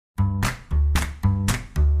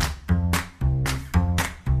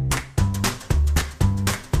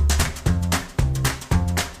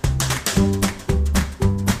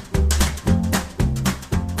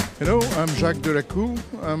Hello, I'm Jacques Delacoux.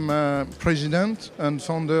 I'm president and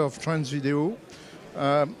founder of TRANSVIDEO.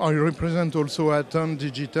 I represent also AATON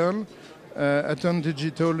Digital. AATON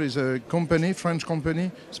Digital is a company, French company,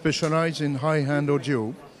 specialized in high-end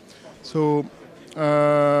audio. So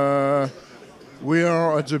we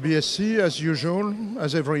are at the BSC as usual,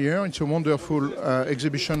 as every year. It's a wonderful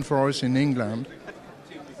exhibition for us in England.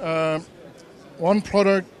 One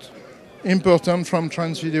product important from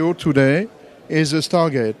TRANSVIDEO today is the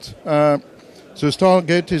Stargate. The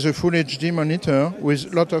Stargate is a full HD monitor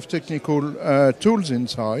with a lot of technical tools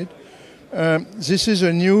inside. This is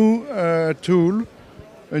a new tool,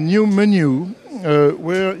 a new menu,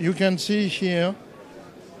 where you can see here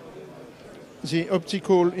the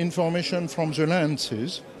optical information from the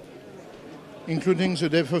lenses, including the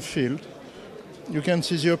depth of field. You can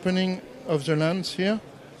see the opening of the lens here,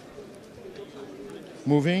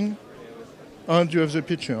 moving, and you have the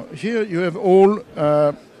picture. Here you have all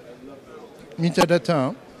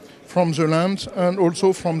metadata from the lens and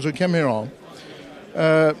also from the camera.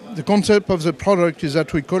 The concept of the product is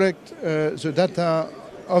that we collect the data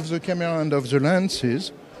of the camera and of the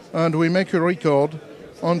lenses, and we make a record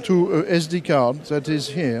onto a SD card that is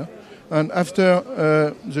here. And after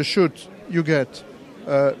the shoot, you get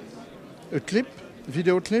a clip,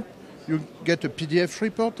 video clip. You get a PDF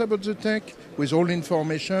report about the tech with all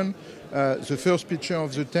information, the first picture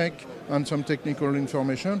of the tech and some technical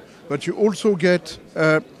information. But you also get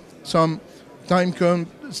some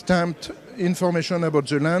time-stamped information about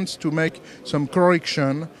the lens to make some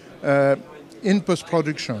correction in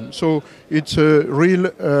post-production. So it's a real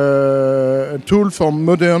tool for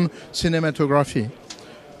modern cinematography.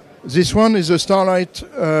 This one is a Starlight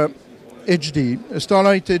HD. A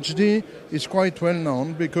Starlight HD is quite well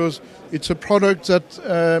known because it's a product that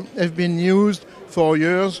has been used for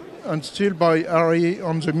years and still by Harry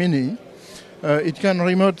on the Mini. It can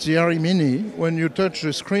remote the Harry Mini. When you touch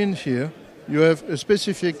the screen here, you have a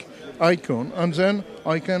specific icon, and then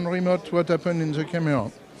I can remote what happened in the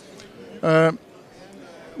camera.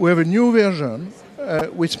 We have a new version.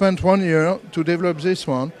 We spent 1 year to develop this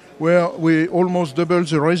one, where we almost double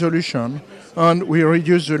the resolution and we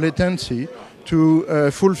reduce the latency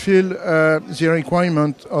to fulfill the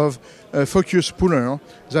requirement of a focus puller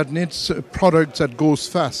that needs a product that goes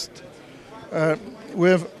fast. We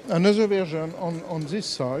have another version on this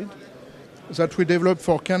side that we developed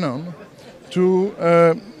for Canon to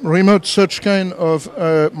remote such kind of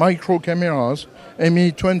micro cameras,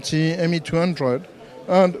 ME20, ME200.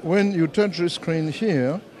 And when you touch the screen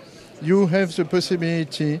here, you have the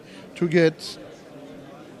possibility to get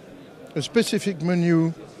a specific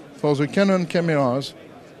menu for the Canon cameras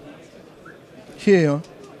here,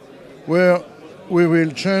 where we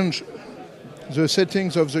will change the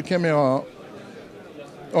settings of the camera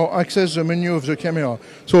or access the menu of the camera.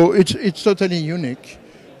 So it's totally unique.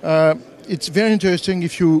 It's very interesting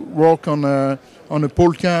if you work on a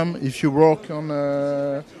pole cam, if you work on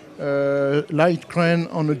a light crane,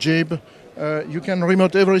 on a jib. You can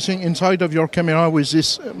remote everything inside of your camera with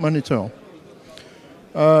this monitor.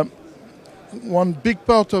 One big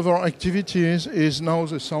part of our activities is now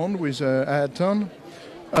the sound with AATON.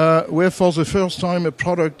 We have for the first time a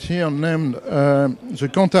product here named the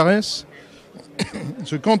Cantares.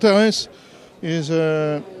 The Cantares is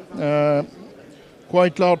a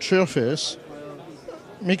quite large surface,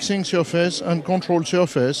 mixing surface and control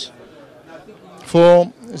surface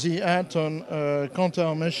for the AATON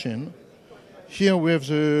Cantar machine. Here we have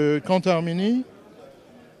the Cantar Mini.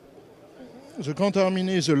 The Cantar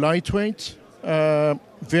Mini is a lightweight,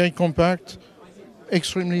 very compact,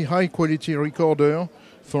 extremely high quality recorder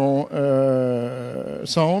for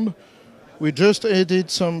sound. We just added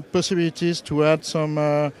some possibilities to add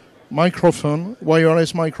some microphone,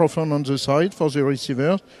 wireless microphone on the side for the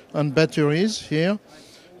receiver, and batteries here.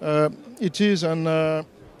 It is an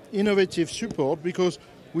innovative support because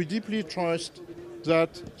we deeply trust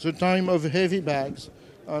that the time of heavy bags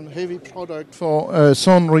and heavy product for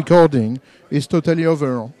sound recording is totally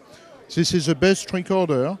over. This is the best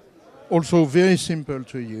recorder, also very simple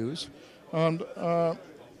to use. And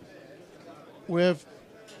we have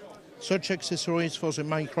such accessories for the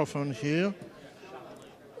microphone here.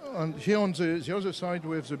 And here on the other side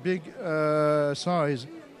we have the big size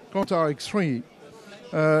Cantar X3.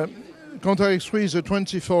 Cantar X3 is a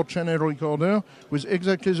 24-channel recorder with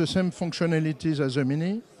exactly the same functionalities as the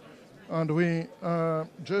Mini. And we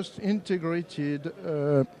just integrated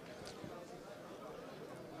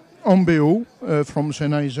Ambeo from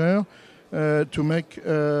Sennheiser to make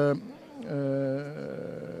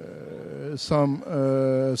some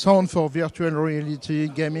sound for virtual reality,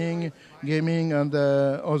 gaming and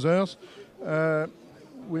others.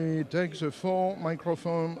 we take the 4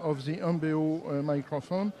 microphone of the MBO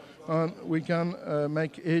microphone, and we can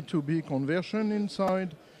make A to B conversion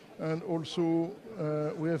inside, and also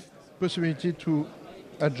we have possibility to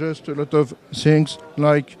adjust a lot of things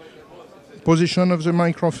like position of the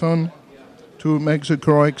microphone to make the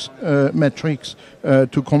correct matrix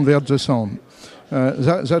to convert the sound.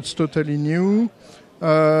 That's totally new.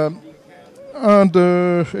 And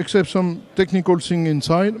except some technical thing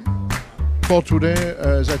inside, for today,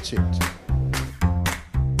 that's it.